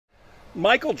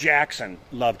Michael Jackson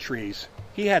loved trees.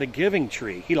 He had a giving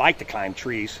tree. He liked to climb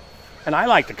trees. And I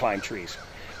like to climb trees.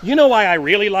 You know why I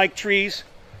really like trees?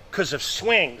 Because of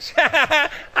swings.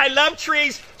 I love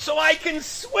trees so I can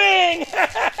swing.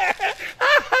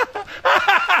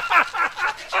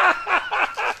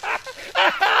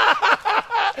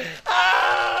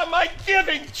 My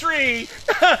giving tree.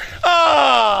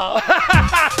 Oh.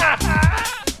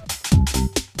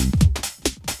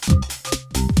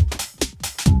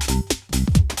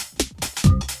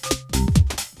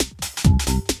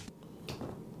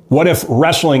 What if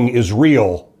wrestling is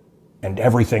real and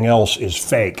everything else is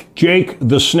fake? Jake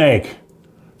the Snake,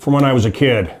 from when I was a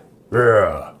kid.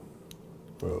 Yeah.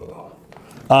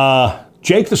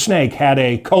 Jake the Snake had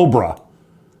a cobra,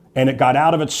 and it got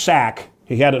out of its sack.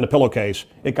 He had it in a pillowcase.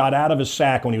 It got out of his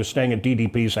sack when he was staying at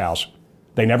DDP's house.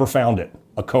 They never found it.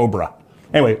 A cobra.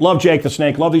 Anyway, love Jake the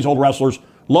Snake. Love these old wrestlers.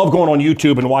 Love going on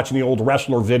YouTube and watching the old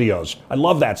wrestler videos. I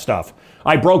love that stuff.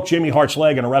 I broke Jimmy Hart's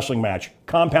leg in a wrestling match.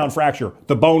 Compound fracture.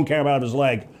 The bone came out of his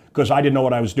leg because I didn't know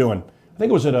what I was doing. I think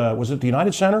it was was it the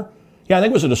United Center? Yeah, I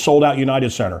think it was at a sold-out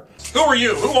United Center. Who are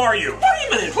you? Who are you? Wait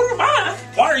a minute, who am I?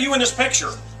 Why are you in this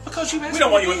picture? Because you asked We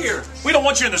don't want me you to be here. We don't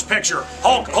want you in this picture.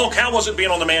 Hulk, how was it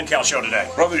being on the Man Cow show today?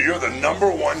 Brother, you're the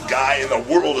 #1 guy in the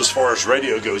world as far as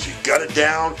radio goes. You got it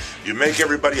down. You make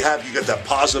everybody happy. You got that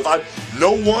positive vibe.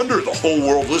 No wonder the whole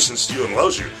world listens to you and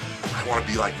loves you. I want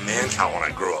to be like Man Cow when I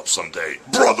grow up someday.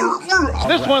 Brother!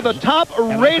 This is one of the top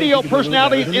radio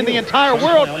personalities in the entire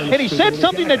world, and he said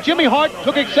something that Jimmy Hart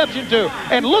took exception to.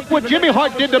 And look what Jimmy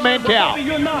Hart did to Man Cow.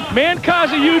 Man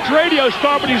Cow's a huge radio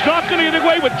star, but he's not going to get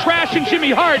away with trashing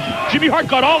Jimmy Hart. Jimmy Hart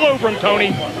got all over him,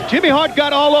 Tony. Jimmy Hart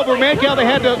got all over Man Cow. They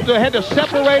had to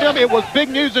separate him. It was big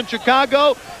news in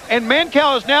Chicago. And Man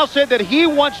Cow has now said that he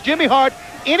wants Jimmy Hart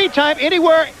anytime,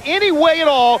 anywhere, any way at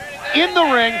all in the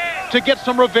ring to get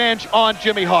some revenge on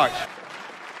Jimmy Hart.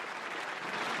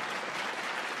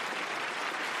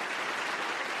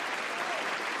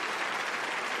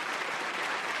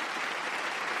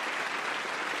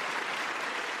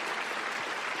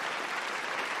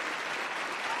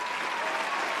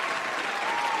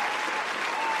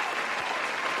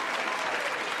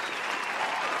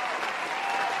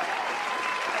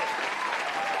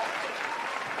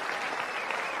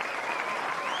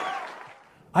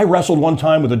 I wrestled one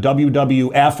time with the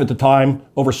WWF at the time.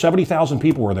 Over 70,000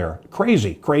 people were there.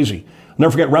 Crazy, crazy. I'll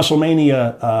never forget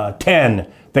WrestleMania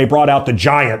 10. They brought out the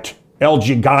Giant, El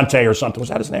Gigante or something. Was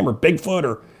that his name? Or Bigfoot?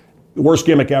 Or the worst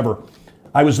gimmick ever.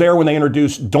 I was there when they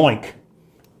introduced Doink.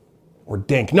 Or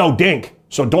Dink. No, Dink.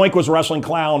 So Doink was a wrestling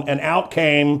clown, and out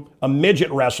came a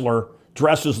midget wrestler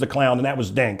dressed as the clown, and that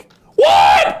was Dink.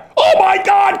 What? Oh my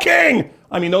God, King!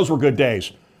 I mean, those were good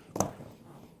days.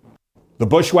 The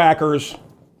Bushwhackers,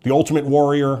 the Ultimate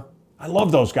Warrior. I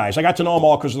love those guys. I got to know them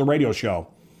all because of the radio show.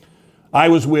 I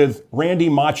was with Randy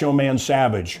Macho Man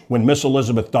Savage when Miss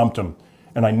Elizabeth dumped him,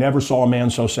 and I never saw a man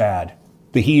so sad.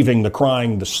 The heaving, the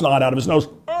crying, the snot out of his nose.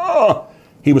 Oh!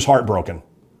 He was heartbroken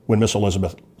when Miss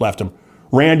Elizabeth left him.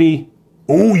 Randy,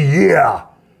 oh yeah.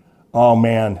 Oh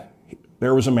man,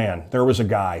 there was a man. There was a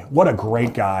guy. What a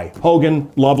great guy.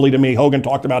 Hogan, lovely to me. Hogan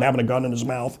talked about having a gun in his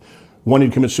mouth. Wanted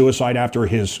to commit suicide after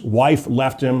his wife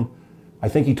left him. I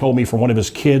think he told me from one of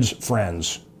his kids'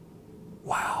 friends.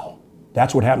 Wow.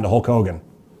 That's what happened to Hulk Hogan.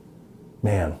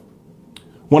 Man.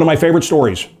 One of my favorite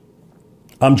stories.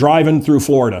 I'm driving through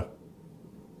Florida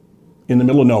in the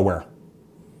middle of nowhere.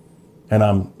 And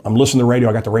I'm listening to the radio.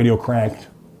 I got the radio cranked.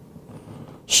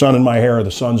 Sun in my hair. The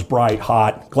sun's bright,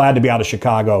 hot. Glad to be out of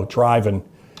Chicago, driving.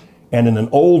 And in an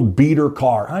old beater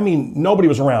car. I mean, nobody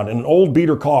was around. In an old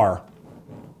beater car,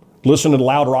 listening to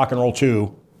loud rock and roll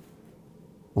too.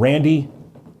 Randy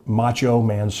Macho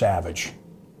Man Savage.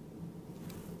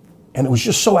 And it was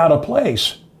just so out of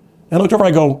place. And I looked over,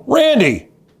 I go, Randy!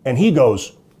 And he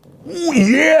goes, ooh,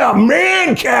 yeah,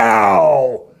 Man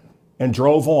Cow! And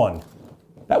drove on.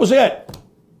 That was it.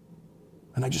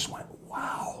 And I just went,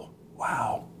 wow,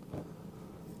 wow.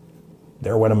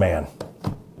 There went a man.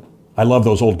 I love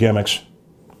those old gimmicks.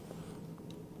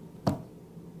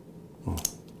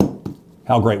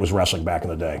 How great was wrestling back in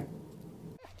the day?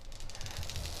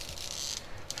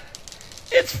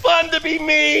 It's fun to be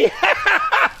me.